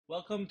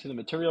Welcome to the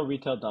Material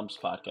Retail Dumps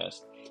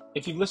podcast.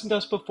 If you've listened to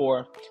us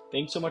before,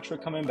 thanks so much for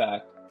coming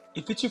back.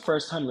 If it's your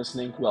first time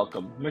listening,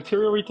 welcome.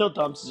 Material Retail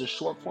Dumps is a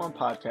short form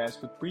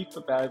podcast with brief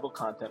but valuable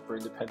content for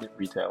independent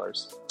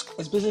retailers.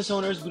 As business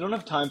owners, we don't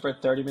have time for a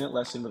 30-minute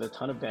lesson with a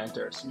ton of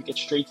banter, so we get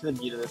straight to the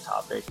meat of the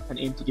topic and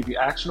aim to give you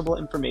actionable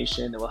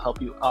information that will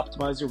help you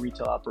optimize your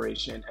retail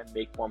operation and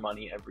make more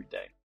money every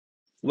day.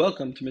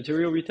 Welcome to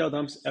Material Retail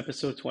Dumps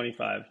episode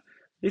 25.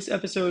 This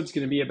episode is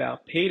going to be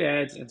about paid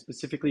ads and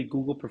specifically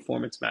Google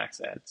Performance Max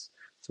ads.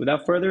 So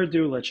without further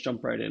ado, let's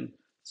jump right in.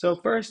 So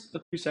first, a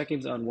few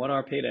seconds on what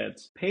are paid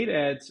ads. Paid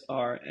ads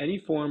are any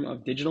form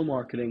of digital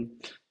marketing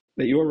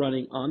that you are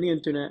running on the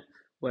internet,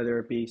 whether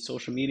it be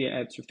social media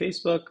ads through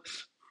Facebook,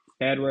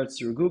 AdWords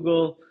through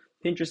Google,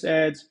 Pinterest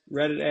ads,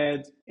 Reddit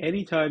ads,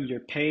 anytime you're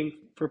paying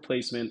for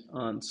placement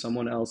on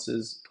someone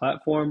else's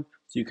platform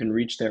so you can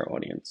reach their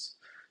audience.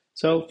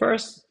 So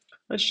first,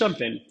 let's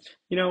jump in.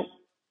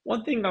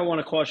 One thing I want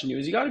to caution you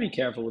is you got to be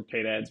careful with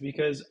paid ads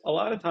because a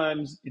lot of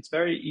times it's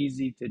very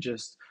easy to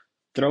just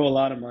throw a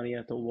lot of money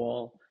at the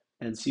wall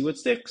and see what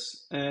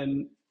sticks.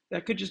 And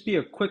that could just be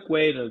a quick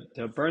way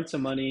to burn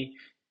some money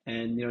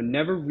and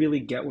never really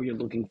get what you're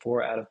looking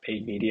for out of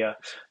paid media.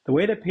 The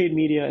way that paid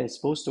media is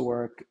supposed to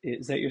work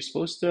is that you're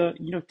supposed to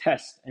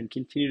test and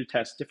continue to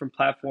test different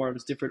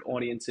platforms, different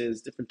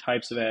audiences, different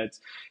types of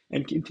ads,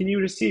 and continue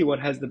to see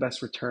what has the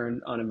best return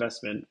on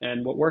investment.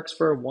 And what works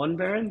for one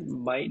brand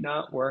might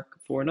not work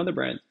for another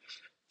brand.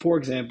 For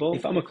example,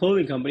 if I'm a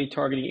clothing company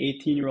targeting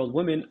 18-year-old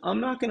women, I'm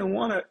not going to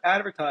want to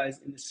advertise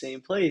in the same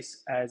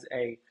place as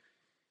a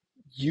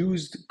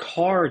used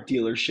car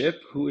dealership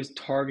who is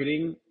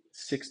targeting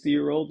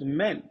 60-year-old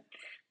men.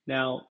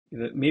 Now,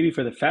 maybe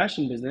for the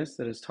fashion business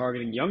that is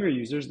targeting younger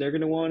users, they're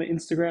going to want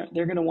Instagram.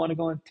 They're going to want to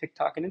go on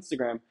TikTok and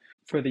Instagram.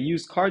 For the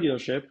used car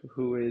dealership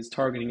who is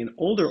targeting an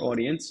older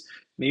audience,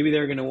 maybe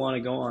they're going to want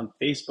to go on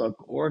Facebook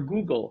or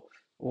Google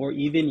or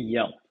even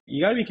Yelp.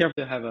 You got to be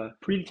careful to have a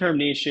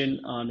predetermination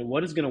on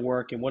what is going to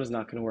work and what is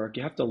not going to work.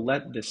 You have to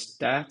let the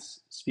stats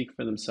speak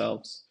for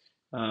themselves.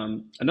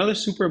 Another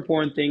super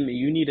important thing that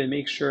you need to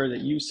make sure that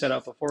you set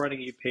up before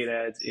running your paid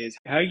ads is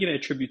how you're going to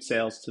attribute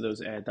sales to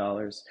those ad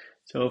dollars.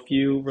 So if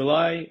you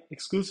rely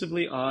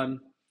exclusively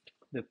on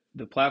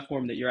the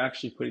platform that you're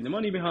actually putting the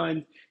money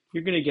behind,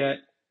 you're going to get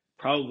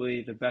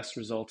probably the best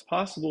results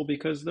possible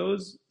because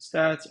those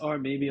stats are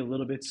maybe a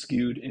little bit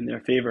skewed in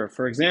their favor.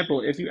 For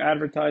example, if you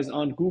advertise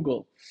on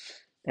Google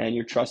and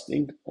you're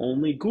trusting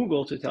only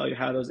Google to tell you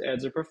how those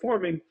ads are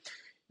performing,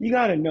 you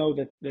got to know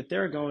that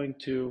they're going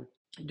to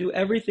do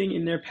everything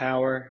in their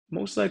power,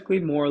 most likely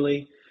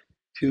morally,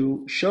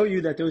 to show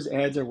you that those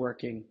ads are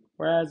working.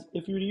 Whereas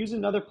if you were to use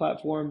another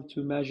platform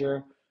to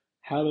measure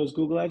how those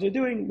Google ads are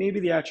doing, maybe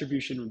the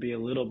attribution would be a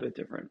little bit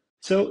different.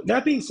 So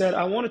that being said,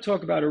 I want to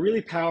talk about a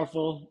really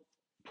powerful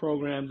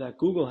program that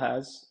Google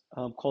has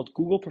called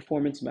Google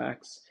Performance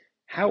Max,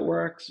 how it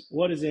works,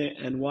 what is it,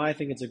 and why I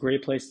think it's a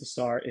great place to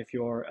start if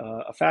you're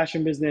a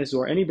fashion business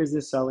or any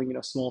business selling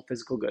small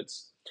physical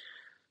goods.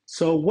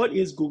 So what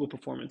is Google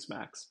Performance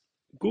Max?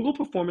 Google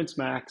Performance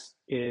Max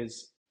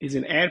is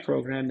an ad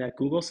program that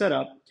Google set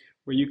up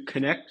where you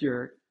connect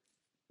your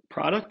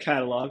product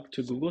catalog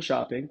to Google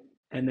Shopping,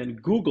 and then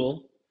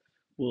Google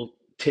will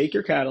take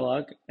your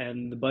catalog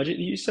and the budget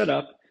that you set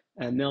up,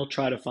 and they'll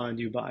try to find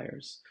you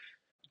buyers.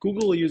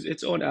 Google will use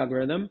its own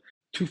algorithm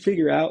to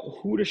figure out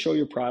who to show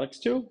your products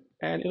to,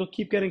 and it'll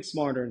keep getting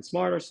smarter and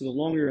smarter. So the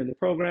longer you're in the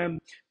program,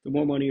 the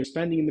more money you're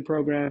spending in the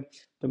program,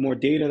 the more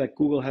data that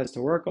Google has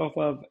to work off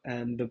of,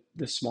 and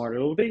the smarter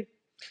it'll be.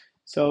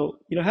 So,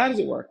 how does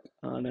it work?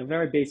 On a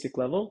very basic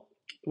level,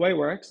 the way it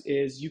works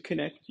is you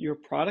connect your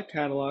product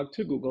catalog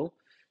to Google.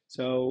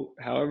 So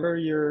however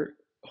you're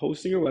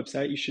hosting your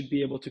website, you should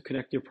be able to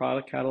connect your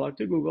product catalog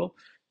to Google.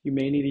 You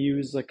may need to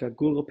use like a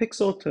Google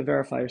Pixel to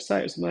verify your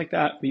site or something like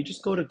that, but you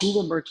just go to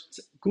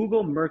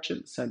Google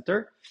Merchant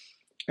Center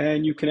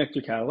and you connect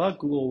your catalog.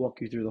 Google will walk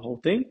you through the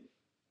whole thing.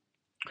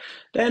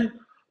 Then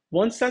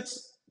once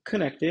that's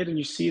connected and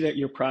you see that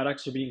your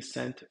products are being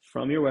sent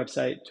from your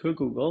website to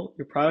Google,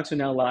 your products are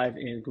now live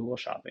in Google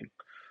Shopping.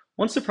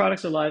 Once the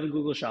products are live in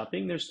Google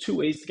Shopping, there's two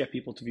ways to get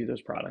people to view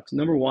those products.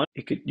 Number one,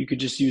 you could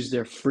just use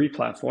their free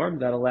platform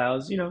that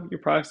allows your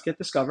products to get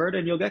discovered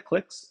and you'll get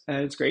clicks,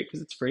 and it's great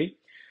because it's free.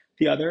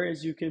 The other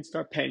is you can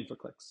start paying for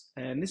clicks,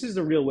 and this is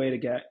the real way to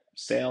get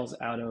sales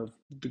out of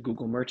the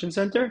Google Merchant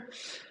Center.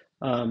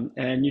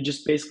 And you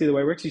just basically, the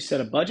way it works, you set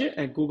a budget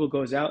and Google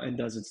goes out and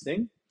does its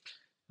thing.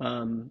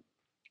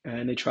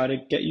 And they try to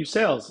get you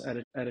sales at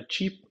a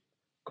cheap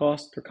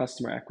cost per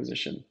customer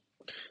acquisition.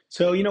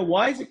 So,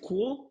 why is it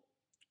cool?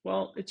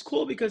 Well, it's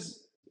cool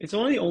because it's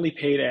one of the only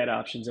paid ad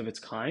options of its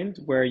kind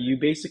where you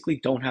basically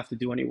don't have to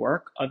do any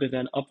work other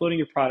than uploading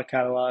your product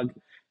catalog,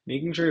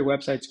 making sure your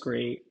website's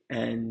great,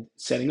 and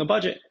setting a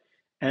budget.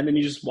 And then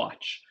you just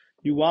watch.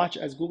 You watch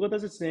as Google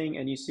does its thing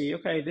and you see,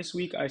 okay, this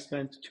week I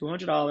spent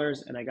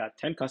 $200 and I got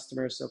 10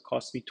 customers, so it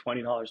cost me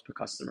 $20 per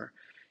customer.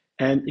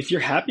 And if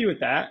you're happy with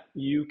that,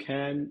 you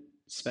can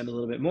spend a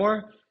little bit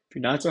more. If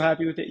you're not so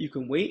happy with it, you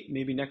can wait.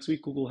 Maybe next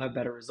week Google will have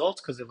better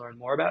results because they learn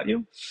more about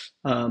you.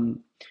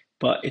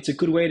 but it's a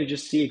good way to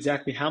just see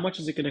exactly how much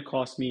is it going to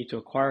cost me to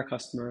acquire a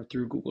customer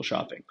through Google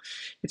Shopping.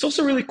 It's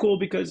also really cool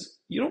because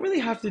you don't really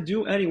have to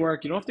do any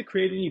work. You don't have to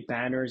create any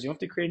banners. You don't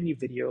have to create any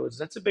videos.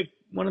 That's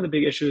one of the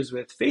big issues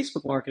with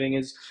Facebook marketing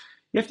is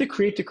you have to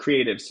create the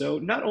creative. So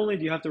not only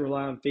do you have to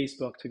rely on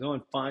Facebook to go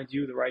and find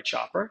you the right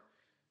shopper,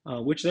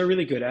 which they're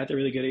really good at. They're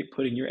really good at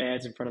putting your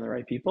ads in front of the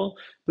right people,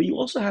 but you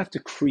also have to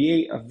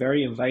create a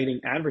very inviting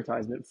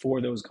advertisement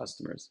for those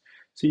customers.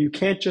 So you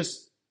can't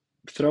just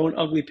throw an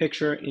ugly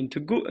picture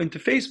into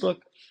Facebook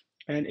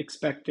and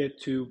expect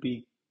it to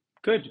be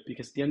good,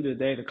 because at the end of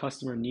the day, the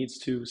customer needs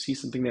to see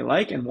something they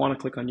like and want to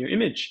click on your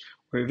image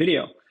or your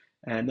video,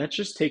 and that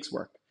just takes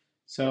work.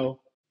 So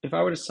if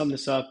I were to sum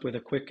this up with a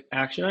quick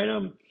action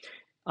item,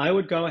 I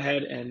would go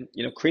ahead and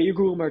create your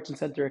Google Merchant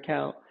Center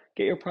account,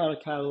 get your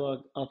product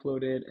catalog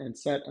uploaded, and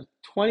set a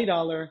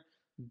 $20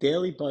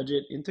 daily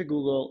budget into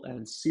Google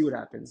and see what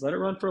happens. Let it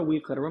run for a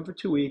week, let it run for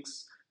 2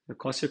 weeks. It'll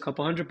cost you a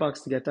couple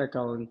 $100 to get that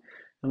going.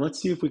 And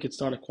let's see if we could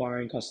start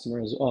acquiring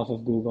customers off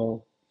of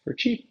Google for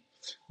cheap.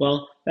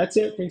 Well, that's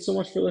it. Thanks so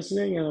much for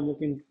listening, and I'm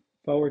looking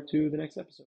forward to the next episode.